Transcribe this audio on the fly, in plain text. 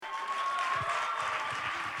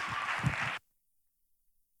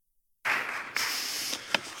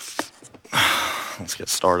Let's get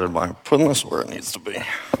started by putting this where it needs to be.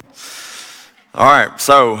 All right,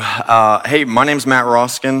 so, hey, my name's Matt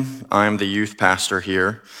Roskin. I'm the youth pastor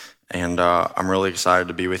here, and I'm really excited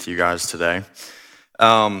to be with you guys today.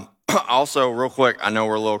 Also, real quick, I know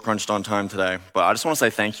we're a little crunched on time today, but I just want to say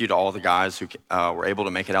thank you to all the guys who were able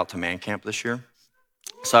to make it out to Man Camp this year.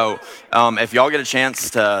 So if y'all get a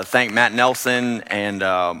chance to thank Matt Nelson and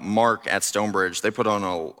Mark at Stonebridge, they put on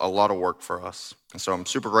a lot of work for us. And so I'm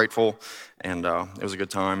super grateful, and it was a good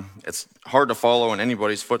time. It's hard to follow in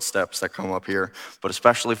anybody's footsteps that come up here, but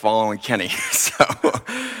especially following Kenny. So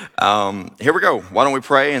here we go. Why don't we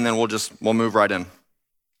pray, and then we'll move right in.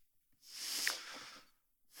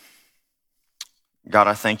 God,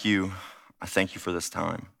 I thank you. I thank you for this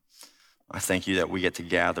time. I thank you that we get to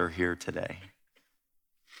gather here today.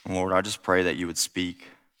 And Lord, I just pray that you would speak,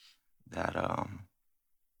 that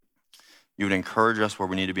you would encourage us where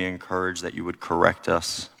we need to be encouraged, that you would correct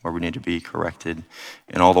us where we need to be corrected,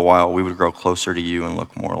 and all the while we would grow closer to you and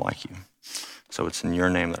look more like you. So it's in your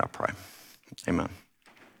name that I pray. Amen.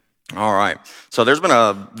 All right. So there's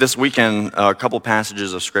been this weekend a couple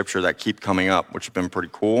passages of scripture that keep coming up, which have been pretty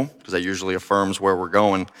cool because that usually affirms where we're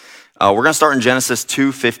going. We're going to start in Genesis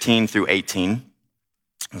 2:15 through 18.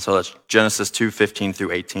 And so that's Genesis 2:15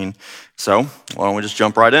 through 18. So why don't we just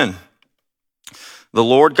jump right in? The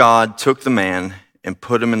Lord God took the man and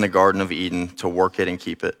put him in the Garden of Eden to work it and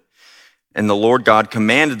keep it. And the Lord God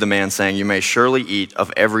commanded the man, saying, "You may surely eat of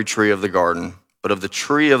every tree of the garden, but of the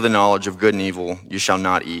tree of the knowledge of good and evil you shall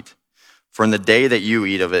not eat. For in the day that you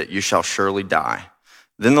eat of it, you shall surely die."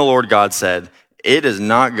 Then the Lord God said, "It is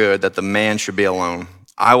not good that the man should be alone.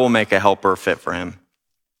 I will make a helper fit for him."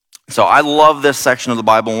 So I love this section of the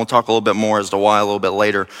Bible, and we'll talk a little bit more as to why a little bit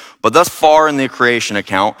later. But thus far in the creation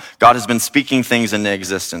account, God has been speaking things into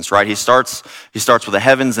existence, right? He starts with the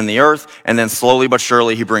heavens and the earth, and then slowly but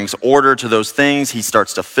surely he brings order to those things. He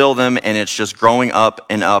starts to fill them, and it's just growing up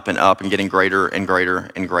and up and up and getting greater and greater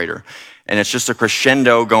and greater. And it's just a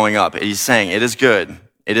crescendo going up. He's saying, it is good,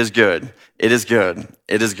 it is good, it is good,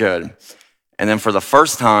 it is good. And then for the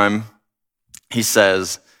first time, he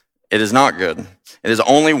says, it is not good. It is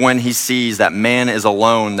only when he sees that man is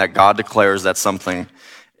alone that God declares that something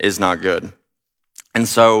is not good. And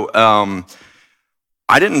so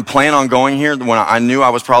I didn't plan on going here when I knew I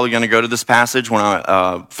was probably going to go to this passage when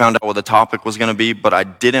I found out what the topic was going to be, but I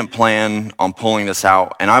didn't plan on pulling this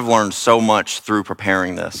out. And I've learned so much through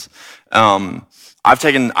preparing this. I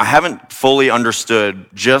haven't fully understood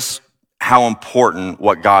just how important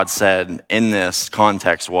what God said in this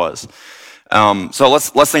context was. So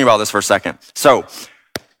let's think about this for a second. So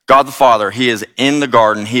God the Father, he is in the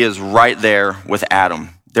garden. He is right there with Adam.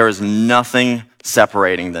 There is nothing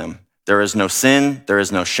separating them. There is no sin. There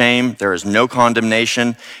is no shame. There is no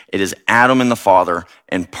condemnation. It is Adam and the Father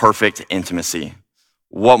in perfect intimacy.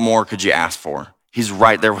 What more could you ask for? He's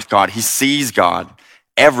right there with God. He sees God.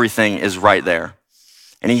 Everything is right there.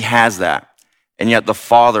 And he has that. And yet the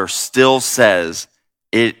Father still says,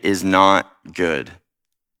 it is not good.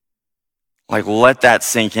 Like, let that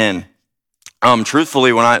sink in.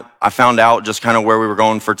 Truthfully, when I found out just kind of where we were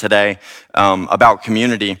going for today about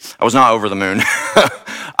community, I was not over the moon.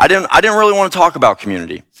 I didn't really want to talk about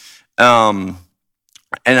community. And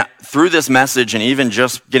through this message and even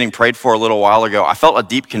just getting prayed for a little while ago, I felt a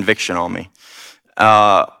deep conviction on me.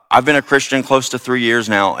 I've been a Christian close to 3 years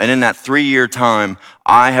now, and in that 3-year time,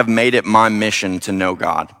 I have made it my mission to know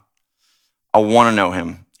God. I want to know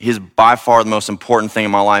him. He's by far the most important thing in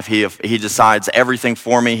my life. He decides everything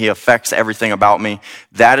for me. He affects everything about me.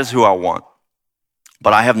 That is who I want.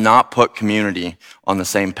 But I have not put community on the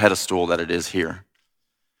same pedestal that it is here.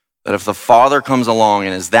 That if the Father comes along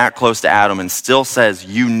and is that close to Adam and still says,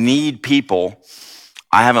 you need people,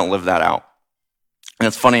 I haven't lived that out. And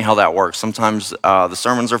it's funny how that works. Sometimes the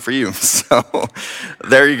sermons are for you. So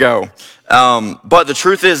there you go. But the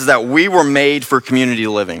truth is that we were made for community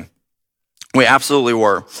living. We absolutely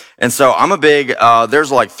were. And so I'm a big,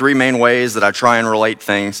 there's like 3 main ways that I try and relate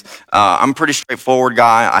things. I'm a pretty straightforward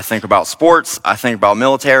guy. I think about sports, I think about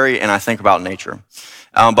military, and I think about nature.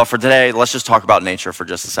 But for today, let's just talk about nature for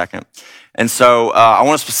just a second. And so I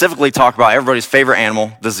want to specifically talk about everybody's favorite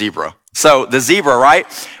animal, the zebra. So the zebra, right?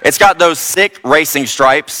 It's got those sick racing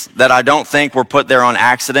stripes that I don't think were put there on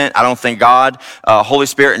accident. I don't think God, Holy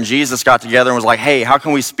Spirit, and Jesus got together and was like, hey, how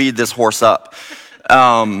can we speed this horse up?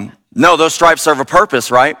 No, those stripes serve a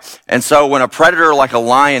purpose, right? And so when a predator like a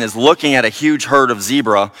lion is looking at a huge herd of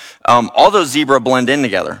zebra, all those zebra blend in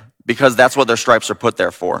together because that's what their stripes are put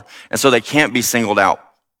there for. And so they can't be singled out.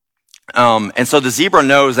 And so the zebra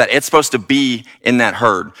knows that it's supposed to be in that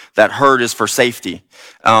herd. That herd is for safety.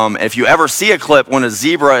 If you ever see a clip when a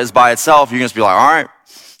zebra is by itself, you can just be like, all right,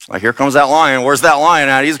 like here comes that lion. Where's that lion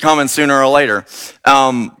at? He's coming sooner or later.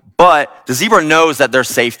 But the zebra knows that there's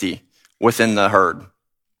safety within the herd.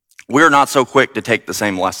 We're not so quick to take the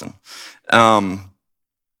same lesson. I'm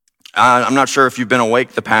not sure if you've been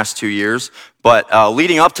awake the past 2 years, but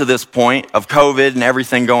leading up to this point of COVID and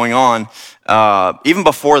everything going on, even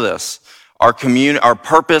before this, our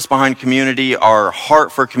purpose behind community, our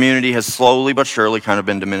heart for community has slowly but surely kind of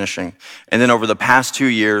been diminishing. And then over the past 2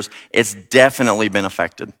 years, it's definitely been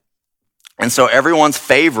affected. And so everyone's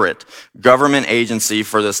favorite government agency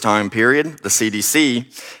for this time period, the CDC,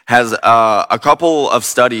 has a couple of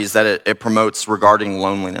studies that it promotes regarding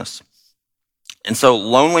loneliness. And so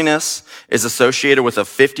loneliness is associated with a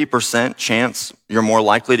 50% chance you're more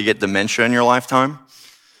likely to get dementia in your lifetime,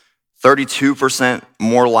 32%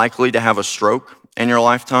 more likely to have a stroke in your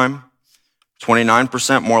lifetime,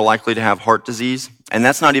 29% more likely to have heart disease. And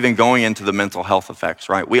that's not even going into the mental health effects,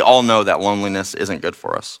 right? We all know that loneliness isn't good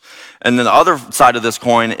for us. And then the other side of this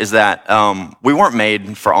coin is that we weren't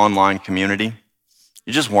made for online community.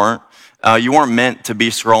 You just weren't. You weren't meant to be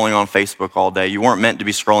scrolling on Facebook all day. You weren't meant to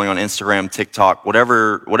be scrolling on Instagram, TikTok,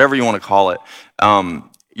 whatever you want to call it.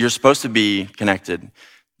 You're supposed to be connected.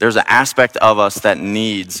 There's an aspect of us that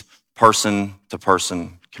needs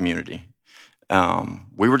person-to-person community.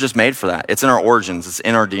 We were just made for that. It's in our origins. It's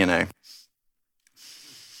in our DNA.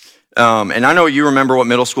 And I know you remember what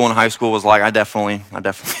middle school and high school was like. I definitely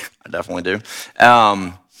do.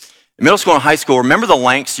 Middle school and high school, remember the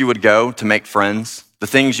lengths you would go to make friends? The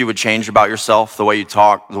things you would change about yourself, the way you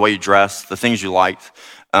talk, the way you dress, the things you liked,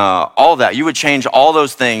 all of that. You would change all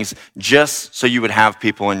those things just so you would have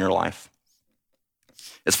people in your life.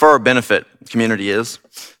 It's for our benefit, community is.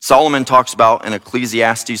 Solomon talks about in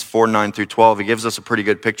Ecclesiastes 4:9-12, he gives us a pretty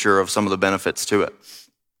good picture of some of the benefits to it.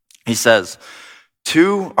 He says,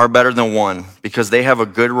 2 are better than 1 because they have a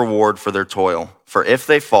good reward for their toil. For if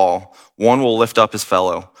they fall, one will lift up his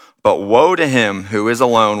fellow. But woe to him who is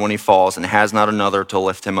alone when he falls and has not another to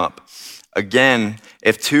lift him up. Again,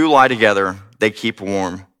 if 2 lie together, they keep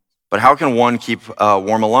warm. But how can one keep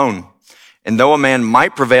warm alone? And though a man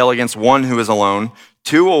might prevail against one who is alone,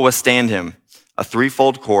 2 will withstand him. A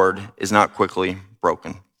 3-fold cord is not quickly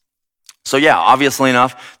broken. So yeah, obviously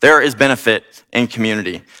enough, there is benefit in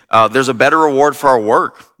community. There's a better reward for our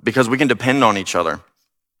work because we can depend on each other.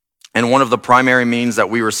 And one of the primary means that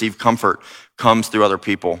we receive comfort comes through other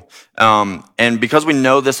people. And because we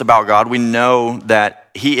know this about God, we know that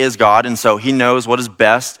he is God, and so he knows what is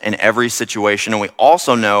best in every situation. And we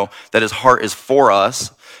also know that his heart is for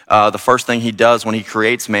us. The first thing he does when he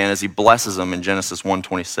creates man is he blesses him in Genesis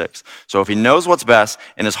 1:26. So if he knows what's best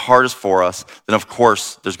and his heart is for us, then of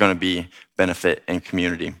course there's going to be benefit in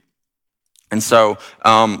community. And so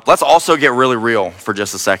let's also get really real for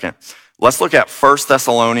just a second. Let's look at 1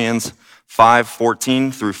 Thessalonians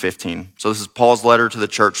 5:14-15. So this is Paul's letter to the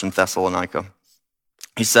church in Thessalonica.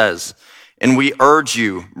 He says, "And we urge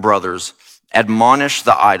you, brothers, admonish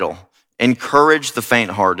the idle, encourage the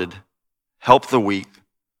faint-hearted, help the weak,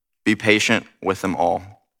 be patient with them all."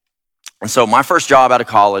 And so my first job out of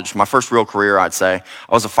college, my first real career, I'd say,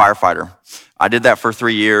 I was a firefighter. I did that for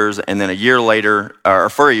 3 years, and then for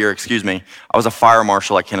a year, I was a fire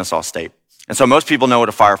marshal at Kennesaw State. And so most people know what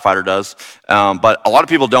a firefighter does, but a lot of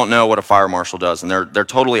people don't know what a fire marshal does, and they're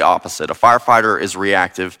totally opposite. A firefighter is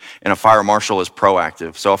reactive, and a fire marshal is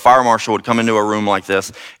proactive. So a fire marshal would come into a room like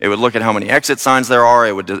this. It would look at how many exit signs there are.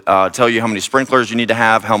 It would tell you how many sprinklers you need to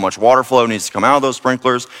have, how much water flow needs to come out of those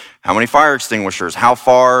sprinklers, how many fire extinguishers, how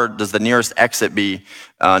far does the nearest exit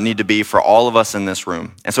need to be for all of us in this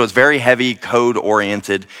room. And so it's very heavy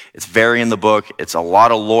code-oriented. It's very in the book. It's a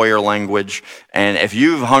lot of lawyer language. And if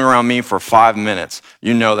you've hung around me for 5 minutes,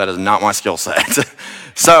 you know that is not my skill set.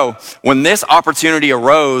 So when this opportunity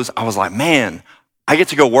arose, I was like, man, I get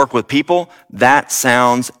to go work with people. That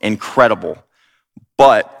sounds incredible.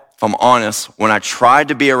 But if I'm honest, when I tried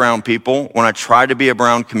to be around people, when I tried to be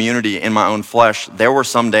around community in my own flesh, there were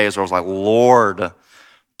some days where I was like, Lord,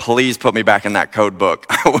 please put me back in that code book.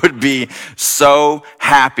 I would be so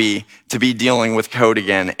happy to be dealing with code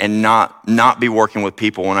again and not be working with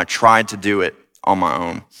people when I tried to do it on my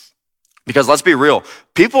own. Because let's be real,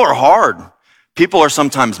 people are hard. People are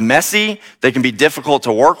sometimes messy. They can be difficult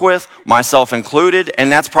to work with, myself included,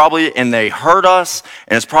 and they hurt us,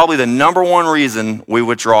 and it's probably the number one reason we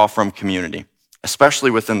withdraw from community, especially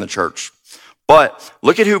within the church. But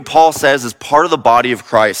look at who Paul says is part of the body of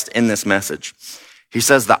Christ in this message. He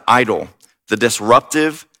says the idle, the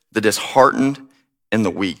disruptive, the disheartened, and the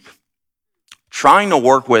weak. trying to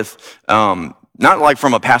work with, not like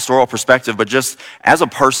from a pastoral perspective, but just as a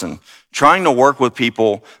person, trying to work with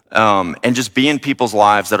people and just be in people's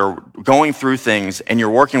lives that are going through things, and you're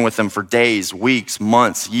working with them for days, weeks,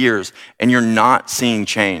 months, years, and you're not seeing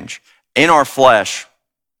change. In our flesh,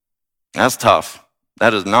 that's tough.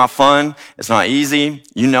 That is not fun. It's not easy.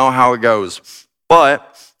 You know how it goes.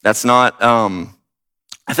 But that's not,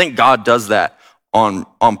 I think God does that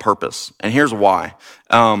on purpose. And here's why.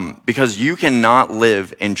 Because you cannot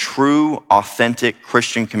live in true, authentic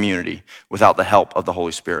Christian community without the help of the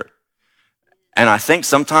Holy Spirit. And I think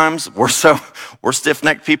sometimes we're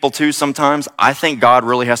stiff-necked people too sometimes. I think God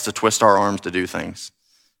really has to twist our arms to do things.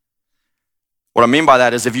 What I mean by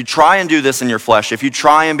that is if you try and do this in your flesh, if you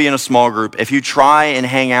try and be in a small group, if you try and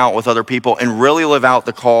hang out with other people and really live out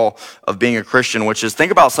the call of being a Christian, which is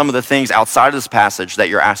think about some of the things outside of this passage that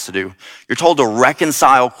you're asked to do. You're told to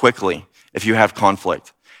reconcile quickly if you have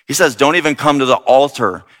conflict. He says, don't even come to the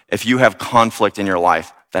altar if you have conflict in your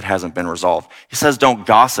life that hasn't been resolved. He says, don't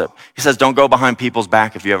gossip. He says, don't go behind people's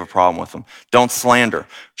back if you have a problem with them. Don't slander.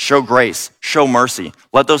 Show grace. Show mercy.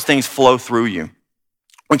 Let those things flow through you.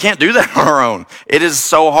 We can't do that on our own. It is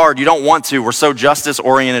so hard. You don't want to. We're so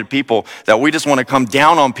justice-oriented people that we just want to come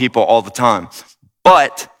down on people all the time.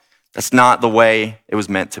 But that's not the way it was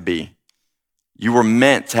meant to be. You were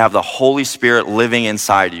meant to have the Holy Spirit living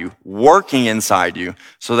inside you, working inside you,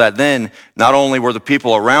 so that then not only were the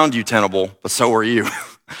people around you tenable, but so were you.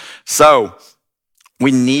 So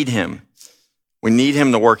we need him. We need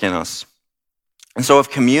him to work in us. And so if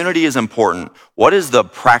community is important, what's the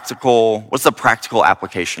practical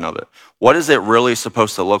application of it? What is it really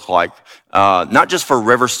supposed to look like? Not just for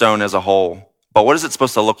Riverstone as a whole, but what is it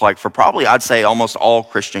supposed to look like for probably, I'd say, almost all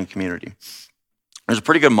Christian community? There's a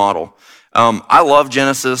pretty good model. I love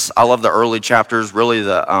Genesis. I love the early chapters, really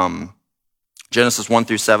the Genesis 1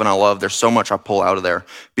 through 7 I love. There's so much I pull out of there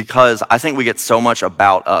because I think we get so much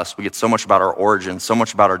about us. We get so much about our origin, so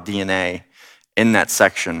much about our DNA in that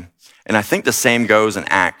section. And I think the same goes in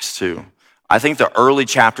Acts too. I think the early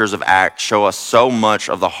chapters of Acts show us so much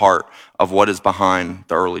of the heart of what is behind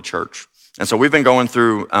the early church. And so we've been going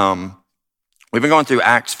through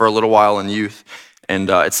Acts for a little while in youth, and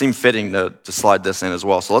it seemed fitting to slide this in as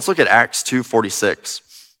well. So let's look at Acts 2:46.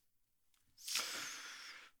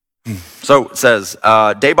 So it says,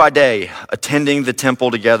 day by day, attending the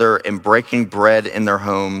temple together and breaking bread in their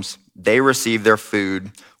homes, they received their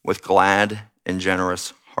food with glad and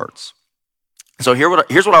generous hearts. So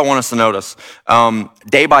here's what I want us to notice.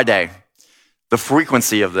 Day by day, the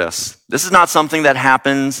frequency of this. This is not something that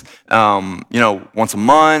happens, once a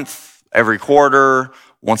month, every quarter,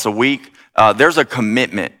 once a week. There's a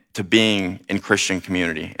commitment to being in Christian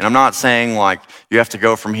community. And I'm not saying like you have to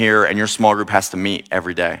go from here and your small group has to meet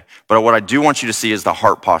every day. But what I do want you to see is the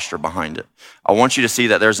heart posture behind it. I want you to see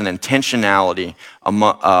that there's an intentionality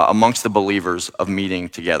amongst the believers of meeting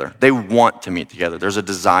together. They want to meet together. There's a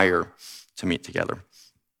desire to meet together.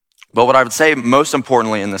 But what I would say most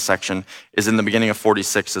importantly in this section is in the beginning of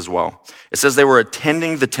 46 as well. It says they were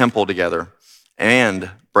attending the temple together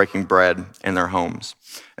and breaking bread in their homes.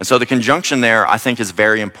 And so the conjunction there, I think, is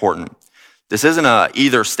very important. This isn't a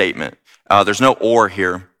either statement. There's no or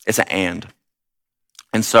here. It's an and.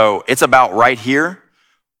 And so it's about right here,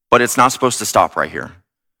 but it's not supposed to stop right here.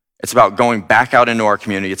 It's about going back out into our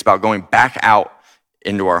community. It's about going back out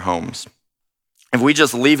into our homes. If we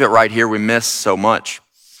just leave it right here, we miss so much.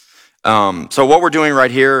 So what we're doing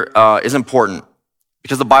right here is important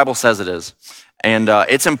because the Bible says it is. And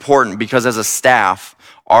it's important because as a staff,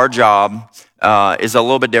 our job is a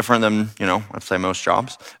little bit different than, I'd say most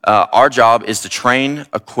jobs. Our job is to train,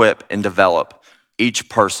 equip, and develop each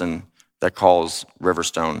person that calls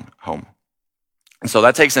Riverstone home. And so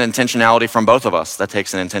that takes an intentionality from both of us. That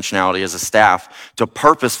takes an intentionality as a staff to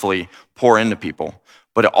purposefully pour into people.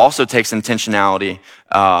 But it also takes intentionality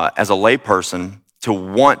as a layperson to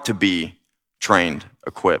want to be trained,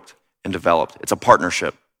 equipped, and developed. It's a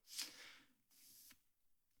partnership.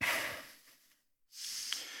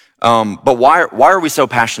 But why are we so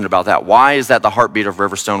passionate about that? Why is that the heartbeat of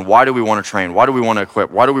Riverstone? Why do we want to train? Why do we want to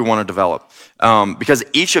equip? Why do we want to develop? Because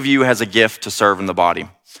each of you has a gift to serve in the body.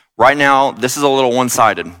 Right now, this is a little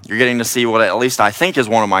one-sided. You're getting to see what at least I think is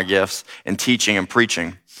one of my gifts in teaching and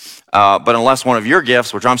preaching. But unless one of your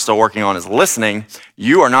gifts, which I'm still working on, is listening,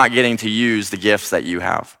 you are not getting to use the gifts that you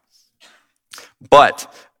have.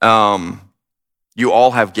 But you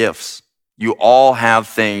all have gifts. You all have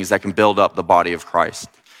things that can build up the body of Christ.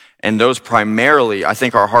 And those primarily, I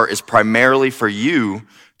think our heart is primarily for you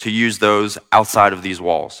to use those outside of these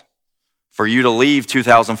walls. for you to leave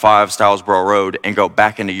 2005 Stylesboro Road and go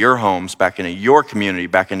back into your homes, back into your community,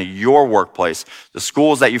 back into your workplace, the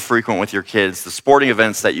schools that you frequent with your kids, the sporting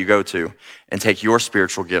events that you go to, and take your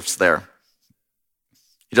spiritual gifts there.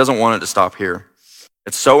 He doesn't want it to stop here.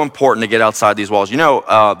 It's so important to get outside these walls.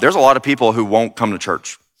 There's a lot of people who won't come to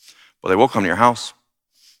church. Well, they will come to your house.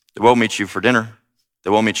 They will meet you for dinner. They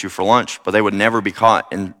will meet you for lunch, but they would never be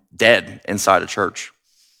caught and dead inside a church.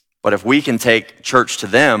 But if we can take church to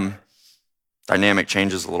them, dynamic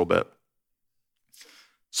changes a little bit.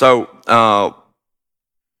 So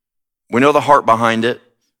we know the heart behind it.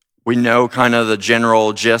 We know kind of the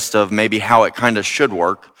general gist of maybe how it kind of should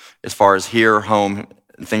work as far as here, home,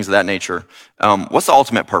 and things of that nature. What's the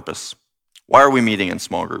ultimate purpose? Why are we meeting in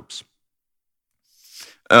small groups?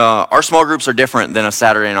 Our small groups are different than a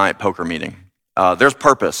Saturday night poker meeting. There's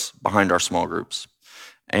purpose behind our small groups.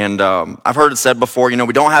 And I've heard it said before,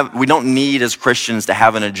 we don't need as Christians to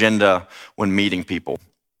have an agenda when meeting people.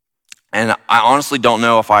 And I honestly don't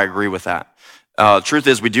know if I agree with that. The truth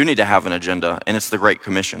is we do need to have an agenda, and it's the Great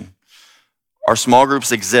Commission. Our small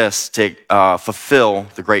groups exist to fulfill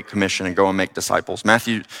the Great Commission and go and make disciples.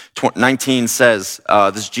 Matthew 19 says,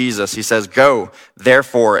 this is Jesus, he says, "Go,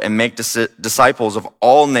 therefore, and make disciples of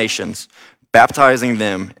all nations, baptizing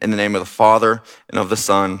them in the name of the Father and of the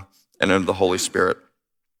Son and of the Holy Spirit."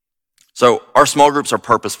 So our small groups are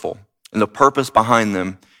purposeful, and the purpose behind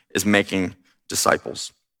them is making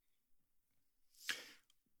disciples.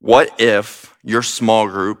 What if your small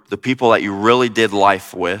group, the people that you really did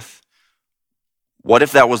life with, what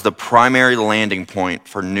if that was the primary landing point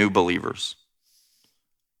for new believers?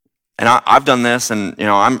 And I've done this, and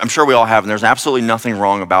I'm sure we all have, and there's absolutely nothing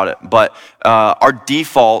wrong about it. But our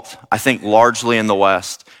default, I think, largely in the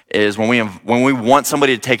West, is when we want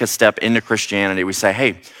somebody to take a step into Christianity, we say,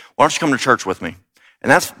 "Hey, why don't you come to church with me?"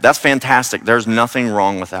 And that's fantastic. There's nothing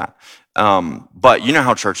wrong with that. But you know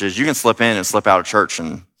how church is. You can slip in and slip out of church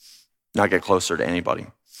and not get closer to anybody.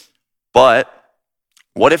 But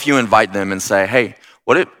what if you invite them and say, "Hey,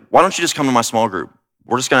 why don't you just come to my small group?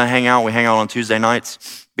 We're just going to hang out. We hang out on Tuesday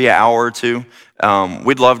nights, be an hour or two.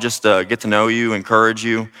 We'd love just to get to know you, encourage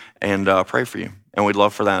you, and pray for you. And we'd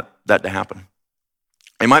love for that to happen."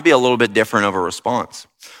 It might be a little bit different of a response.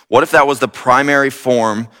 What if that was the primary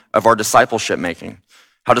form of our discipleship making?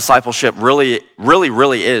 How discipleship really, really,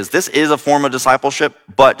 really is. This is a form of discipleship,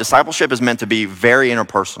 but discipleship is meant to be very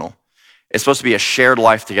interpersonal. It's supposed to be a shared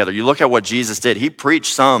life together. You look at what Jesus did. He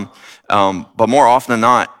preached some, but more often than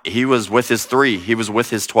not, he was with his 3. He was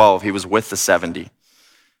with his 12. He was with the 70.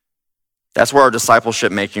 That's where our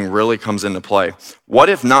discipleship making really comes into play. What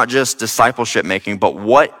if not just discipleship making, but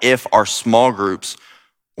what if our small groups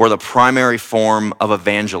were the primary form of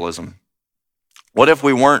evangelism? What if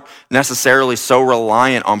we weren't necessarily so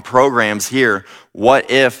reliant on programs here? What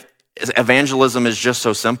if evangelism is just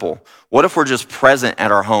so simple? What if we're just present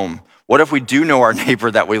at our home? What if we do know our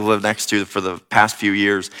neighbor that we live next to for the past few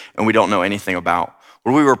years and we don't know anything about?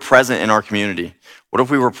 What if we were present in our community? What if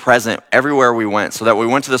we were present everywhere we went, so that we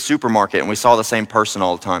went to the supermarket and we saw the same person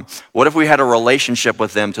all the time? What if we had a relationship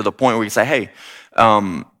with them to the point where we could say, "Hey,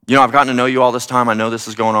 I've gotten to know you all this time. I know this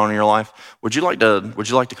is going on in your life. Would you like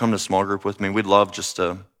to come to a small group with me? We'd love just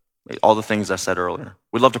to, all the things I said earlier.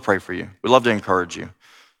 We'd love to pray for you. We'd love to encourage you."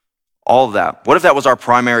 All of that. What if that was our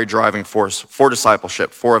primary driving force for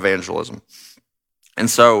discipleship, for evangelism? And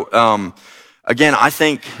so, again, I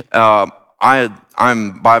think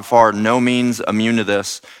I'm by far no means immune to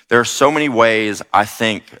this. There are so many ways I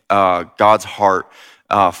think God's heart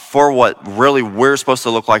for what really we're supposed to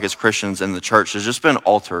look like as Christians in the church has just been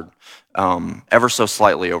altered ever so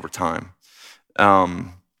slightly over time.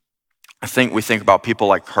 I think we think about people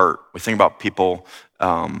like Kurt. We think about people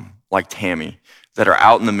like Tammy that are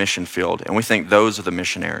out in the mission field, and we think those are the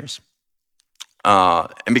missionaries.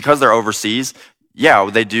 And because they're overseas, yeah,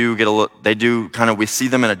 we see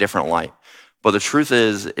them in a different light. But the truth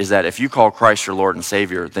is that if you call Christ your Lord and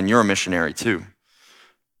Savior, then you're a missionary too.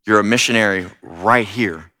 You're a missionary right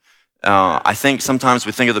here. I think sometimes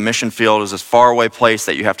we think of the mission field as this faraway place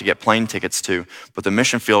that you have to get plane tickets to, but the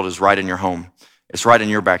mission field is right in your home. It's right in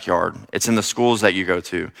your backyard. It's in the schools that you go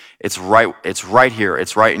to. It's right here.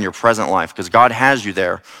 It's right in your present life, because God has you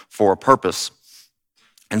there for a purpose.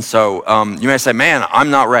 And so you may say, "Man, I'm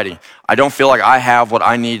not ready. I don't feel like I have what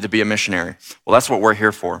I need to be a missionary." Well, that's what we're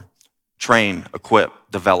here for. Train, equip,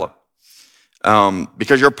 develop.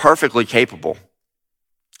 Because you're perfectly capable.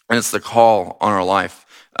 And it's the call on our life.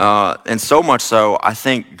 And so much so, I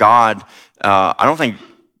think I don't think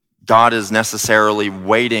God is necessarily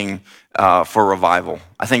waiting for revival.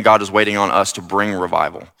 I think God is waiting on us to bring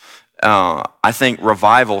revival. I think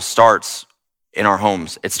revival starts in our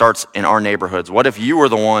homes. It starts in our neighborhoods. What if you were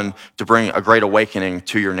the one to bring a great awakening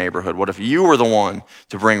to your neighborhood? What if you were the one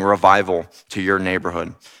to bring revival to your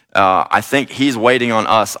neighborhood? I think he's waiting on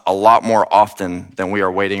us a lot more often than we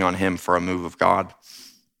are waiting on him for a move of God.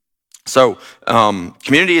 So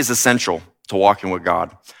community is essential to walking with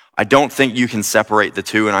God. I don't think you can separate the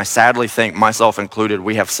two, and I sadly think, myself included,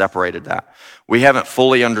 we have separated that. We haven't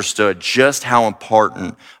fully understood just how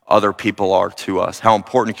important other people are to us, how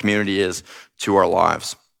important community is to our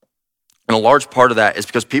lives. And a large part of that is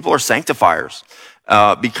because people are sanctifiers.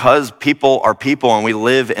 Because people are people and we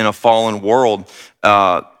live in a fallen world,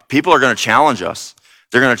 people are going to challenge us.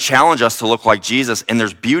 They're going to challenge us to look like Jesus, and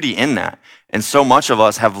there's beauty in that. And so much of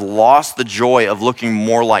us have lost the joy of looking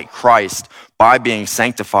more like Christ by being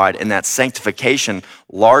sanctified, and that sanctification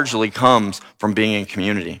largely comes from being in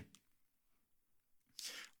community.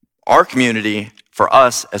 Our community, for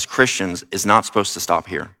us as Christians, is not supposed to stop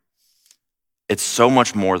here. It's so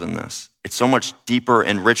much more than this. It's so much deeper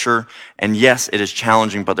and richer, and yes, it is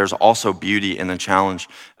challenging, but there's also beauty in the challenge.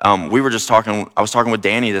 I was talking with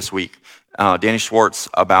Danny this week, Danny Schwartz,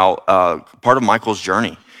 about part of Michael's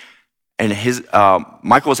journey. And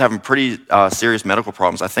Michael was having pretty serious medical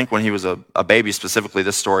problems. I think when he was a baby, specifically,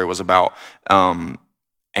 this story was about.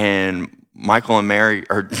 And Michael and Mary,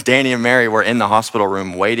 or Danny and Mary, were in the hospital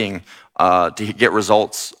room waiting to get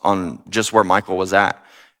results on just where Michael was at.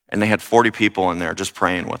 And they had 40 people in there just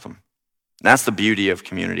praying with him. And that's the beauty of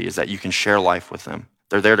community, is that you can share life with them.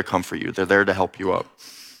 They're there to comfort you. They're there to help you up.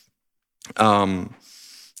 And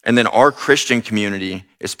then our Christian community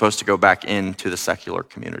is supposed to go back into the secular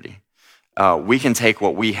community. We can take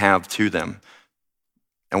what we have to them,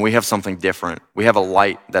 and we have something different. We have a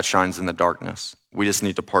light that shines in the darkness. We just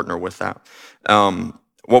need to partner with that.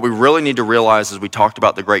 What we really need to realize, as we talked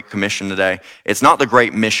about the Great Commission today, it's not the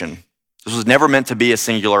Great Mission. This was never meant to be a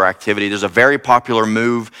singular activity. There's a very popular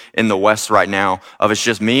move in the West right now of it's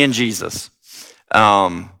just me and Jesus.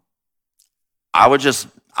 I would just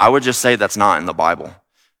say that's not in the Bible.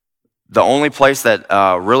 The only place that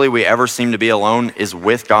really we ever seem to be alone is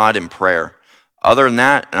with God in prayer. Other than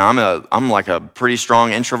that, and I'm like a pretty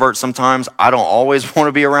strong introvert sometimes. I don't always want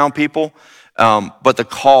to be around people, but the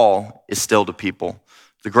call is still to people.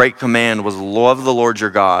 The great command was love the Lord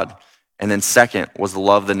your God, and then second was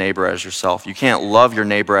love the neighbor as yourself. You can't love your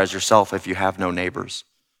neighbor as yourself if you have no neighbors.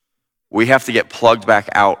 We have to get plugged back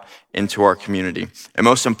out into our community. And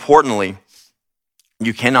most importantly,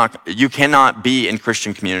 you cannot be in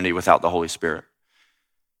Christian community without the Holy Spirit.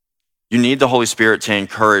 You need the Holy Spirit to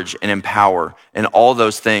encourage and empower and all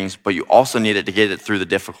those things, but you also need it to get it through the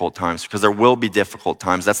difficult times, because there will be difficult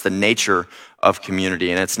times. That's the nature of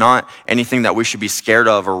community, and it's not anything that we should be scared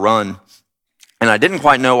of or run. And I didn't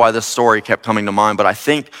quite know why this story kept coming to mind, but I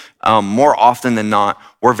think more often than not,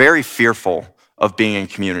 we're very fearful of being in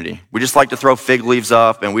community. We just like to throw fig leaves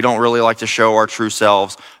up, and we don't really like to show our true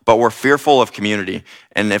selves, but we're fearful of community.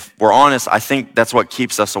 And if we're honest, I think that's what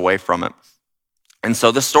keeps us away from it. And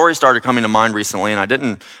so this story started coming to mind recently, and I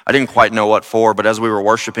didn't quite know what for, but as we were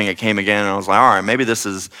worshiping, it came again, and I was like, all right, maybe this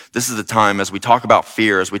is the time as we talk about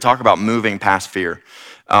fear, as we talk about moving past fear.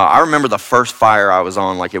 I remember the first fire I was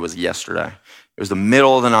on like it was yesterday. It was the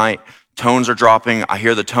middle of the night. Tones are dropping. I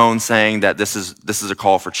hear the tone saying that this is a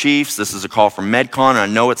call for chiefs. This is a call for MedCon, and I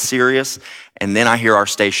know it's serious. And then I hear our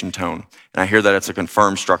station tone, and I hear that it's a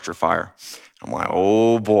confirmed structure fire. I'm like,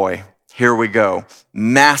 oh boy, here we go.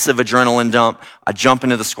 Massive adrenaline dump. I jump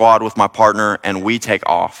into the squad with my partner, and we take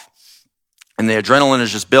off. And the adrenaline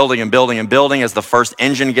is just building and building and building as the first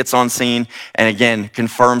engine gets on scene. And again,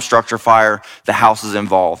 confirmed structure fire. The house is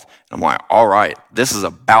involved. And I'm like, all right, this is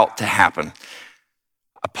about to happen.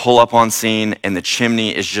 I pull up on scene, and the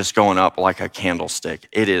chimney is just going up like a candlestick.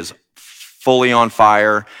 It is fully on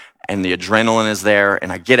fire, and the adrenaline is there.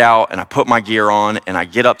 And I get out, and I put my gear on, and I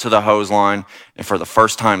get up to the hose line. And for the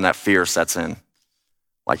first time, that fear sets in.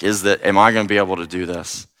 Like, am I going to be able to do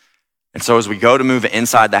this? And so as we go to move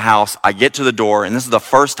inside the house, I get to the door, and this is the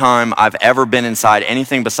first time I've ever been inside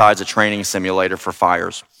anything besides a training simulator for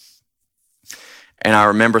fires. And I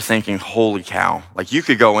remember thinking, holy cow, like you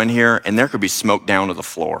could go in here and there could be smoke down to the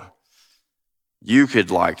floor.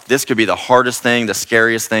 This could be the hardest thing, the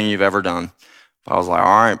scariest thing you've ever done. But I was like, all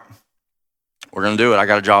right, we're going to do it. I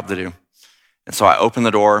got a job to do. And so I open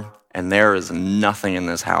the door, and there is nothing in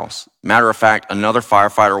this house. Matter of fact, another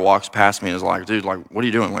firefighter walks past me and is like, dude, like, what are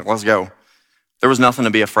you doing? Like, let's go. There was nothing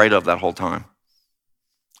to be afraid of that whole time.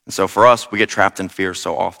 And so for us, we get trapped in fear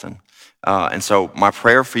so often. And so my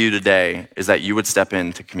prayer for you today is that you would step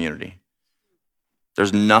into community.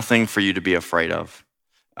 There's nothing for you to be afraid of.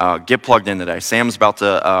 Get plugged in today. Sam's about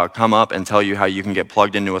to come up and tell you how you can get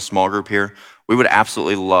plugged into a small group here. We would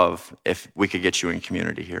absolutely love if we could get you in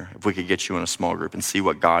community here, if we could get you in a small group and see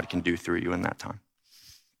what God can do through you in that time.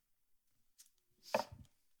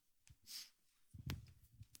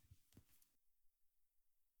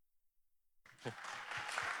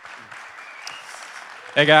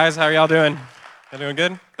 Hey guys, how are y'all doing? Y'all doing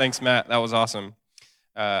good? Thanks, Matt. That was awesome.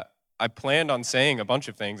 I planned on saying a bunch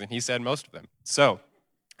of things, and he said most of them. So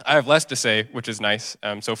I have less to say, which is nice.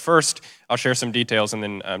 So first, I'll share some details and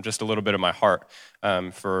then just a little bit of my heart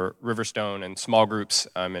for Riverstone and small groups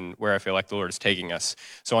and where I feel like the Lord is taking us.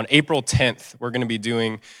 So on April 10th, we're going to be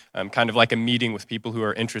doing kind of like a meeting with people who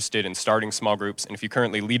are interested in starting small groups. And if you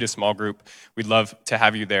currently lead a small group, we'd love to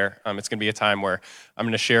have you there. It's going to be a time where I'm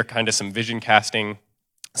going to share kind of some vision casting,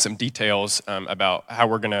 some details about how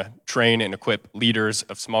we're going to train and equip leaders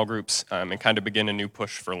of small groups and kind of begin a new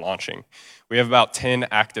push for launching. We have about 10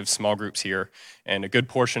 active small groups here, and a good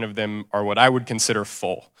portion of them are what I would consider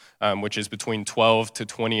full, which is between 12 to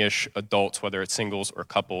 20-ish adults, whether it's singles or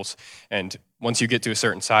couples. And once you get to a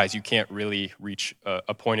certain size, you can't really reach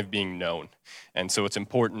a point of being known. And so it's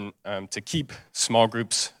important to keep small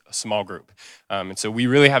groups a small group. And so we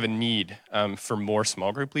really have a need for more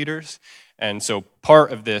small group leaders. And so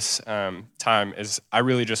part of this time is I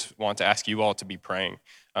really just want to ask you all to be praying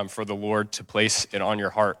for the Lord to place it on your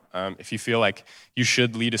heart. If you feel like you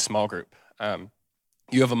should lead a small group,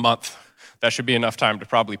 you have a month. That should be enough time to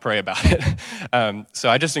probably pray about it. So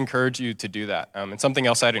I just encourage you to do that. And something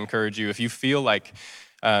else I'd encourage you, if you feel like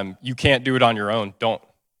you can't do it on your own, don't.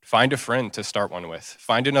 Find a friend to start one with.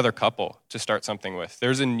 Find another couple to start something with.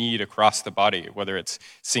 There's a need across the body, whether it's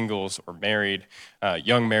singles or married,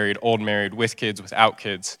 young married, old married, with kids, without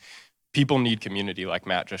kids. People need community like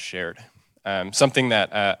Matt just shared. Something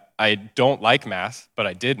that I don't like math, but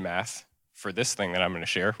I did math for this thing that I'm going to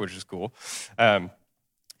share, which is cool.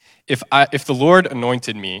 If the Lord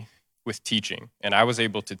anointed me with teaching, and I was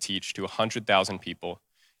able to teach to 100,000 people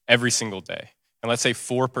every single day, and let's say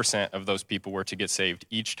 4% of those people were to get saved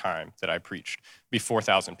each time that I preached, it'd be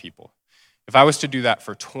 4,000 people. If I was to do that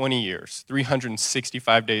for 20 years,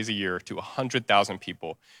 365 days a year to 100,000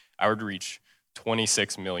 people, I would reach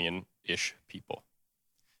 26 million-ish people.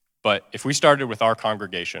 But if we started with our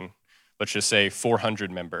congregation, let's just say 400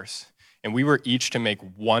 members, and we were each to make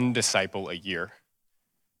one disciple a year.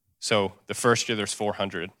 So the first year there's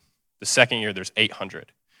 400, the second year there's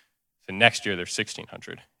 800, the next year there's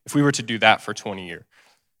 1,600. If we were to do that for 20 years,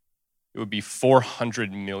 it would be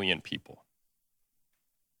 400 million people.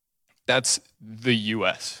 That's the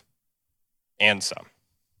US and some.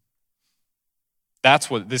 That's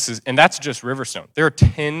what this is, and that's just Riverstone. There are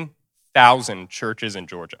 10,000 churches in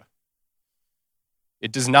Georgia.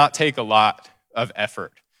 It does not take a lot of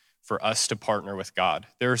effort for us to partner with God.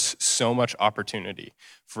 There's so much opportunity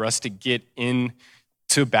for us to get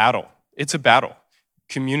into battle. It's a battle.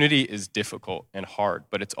 Community is difficult and hard,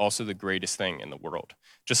 but it's also the greatest thing in the world.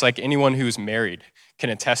 Just like anyone who's married can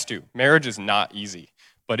attest to, marriage is not easy,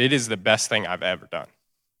 but it is the best thing I've ever done.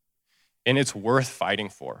 And it's worth fighting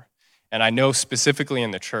for. And I know specifically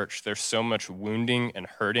in the church, there's so much wounding and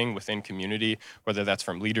hurting within community, whether that's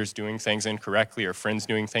from leaders doing things incorrectly or friends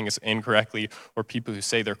doing things incorrectly, or people who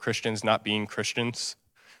say they're Christians not being Christians,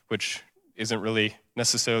 which isn't really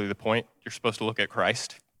necessarily the point. You're supposed to look at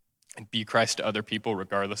Christ and be Christ to other people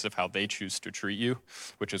regardless of how they choose to treat you,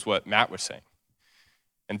 which is what Matt was saying.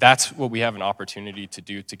 And that's what we have an opportunity to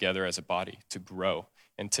do together as a body, to grow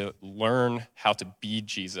and to learn how to be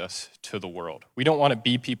Jesus to the world. We don't want to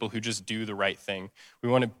be people who just do the right thing. We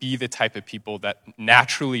want to be the type of people that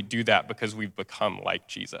naturally do that because we've become like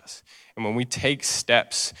Jesus. And when we take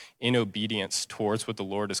steps in obedience towards what the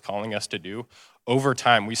Lord is calling us to do, over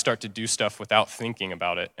time, we start to do stuff without thinking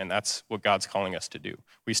about it, and that's what God's calling us to do.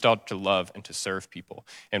 We start to love and to serve people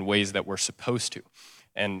in ways that we're supposed to.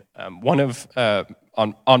 And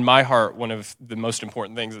on my heart, one of the most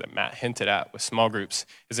important things that Matt hinted at with small groups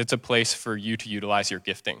is it's a place for you to utilize your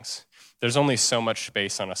giftings. There's only so much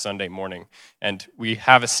space on a Sunday morning, and we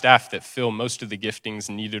have a staff that fill most of the giftings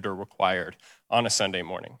needed or required on a Sunday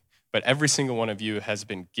morning. But every single one of you has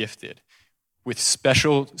been gifted with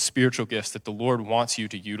special spiritual gifts that the Lord wants you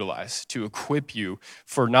to utilize to equip you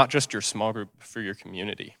for not just your small group, but for your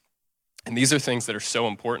community. And these are things that are so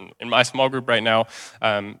important. In my small group right now,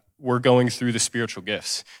 we're going through the spiritual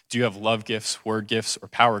gifts. Do you have love gifts, word gifts, or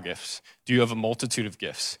power gifts? Do you have a multitude of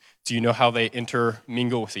gifts? Do you know how they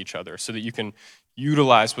intermingle with each other so that you can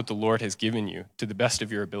utilize what the Lord has given you to the best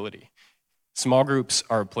of your ability? Small groups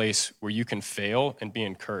are a place where you can fail and be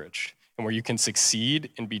encouraged, and where you can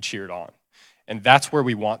succeed and be cheered on. And that's where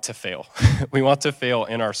we want to fail. We want to fail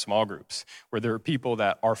in our small groups, where there are people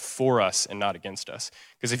that are for us and not against us.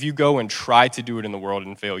 Because if you go and try to do it in the world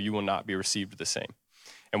and fail, you will not be received the same.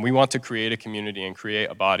 And we want to create a community and create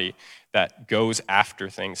a body that goes after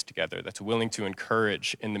things together, that's willing to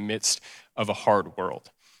encourage in the midst of a hard world.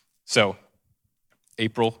 So,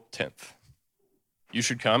 April 10th. You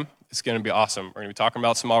should come. It's going to be awesome. We're going to be talking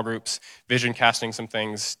about small groups, vision casting some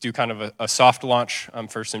things, do kind of a soft launch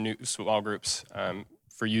for some new small groups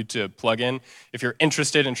for you to plug in. If you're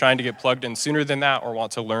interested in trying to get plugged in sooner than that or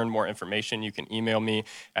want to learn more information, you can email me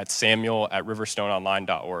at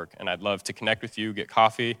samuel@riverstoneonline.org, and I'd love to connect with you, get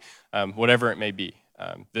coffee, whatever it may be.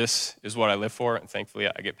 This is what I live for, and thankfully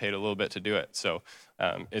I get paid a little bit to do it. So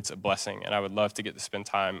it's a blessing, and I would love to get to spend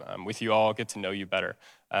time with you all, get to know you better.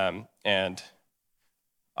 And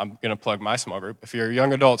I'm going to plug my small group. If you're a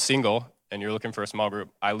young adult single and you're looking for a small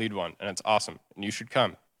group, I lead one, and it's awesome, and you should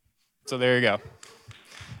come. So there you go.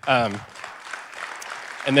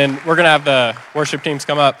 And then we're going to have the worship teams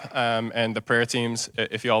come up and the prayer teams,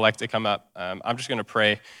 if you all like to come up. I'm just going to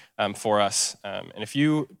pray for us. And if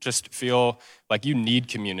you just feel like you need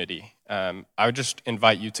community, I would just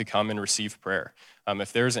invite you to come and receive prayer.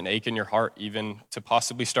 If there's an ache in your heart, even to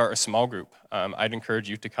possibly start a small group, I'd encourage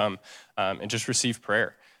you to come and just receive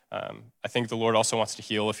prayer. I think the Lord also wants to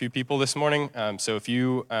heal a few people this morning. So if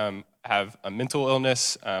you have a mental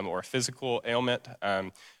illness or a physical ailment,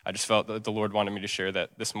 I just felt that the Lord wanted me to share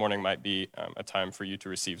that this morning might be a time for you to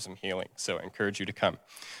receive some healing. So I encourage you to come.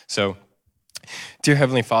 So, dear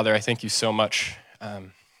Heavenly Father, I thank you so much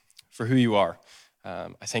for who you are.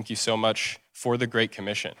 I thank you so much for the Great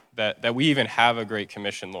Commission, that we even have a Great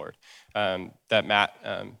Commission, Lord, that Matt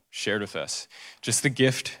shared with us. Just the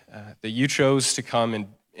gift that you chose to come and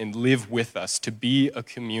live with us, to be a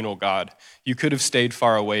communal God. You could have stayed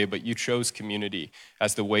far away, but you chose community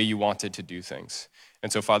as the way you wanted to do things.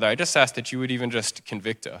 And so, Father, I just ask that you would even just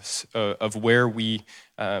convict us of where we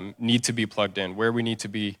need to be plugged in, where we need to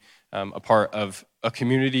be a part of a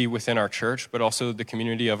community within our church, but also the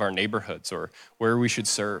community of our neighborhoods, or where we should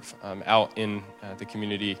serve out in the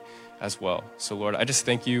community as well. So, Lord, I just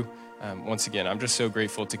thank you. Once again, I'm just so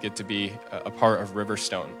grateful to get to be a part of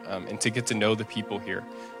Riverstone and to get to know the people here.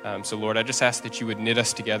 So, Lord, I just ask that you would knit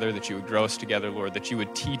us together, that you would grow us together, Lord, that you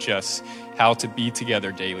would teach us how to be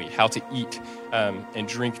together daily, how to eat and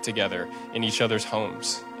drink together in each other's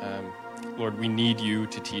homes. Lord, we need you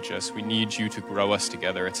to teach us. We need you to grow us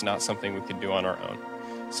together. It's not something we can do on our own.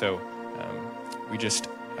 So we just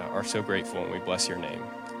are so grateful, and we bless your name.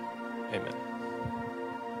 Amen.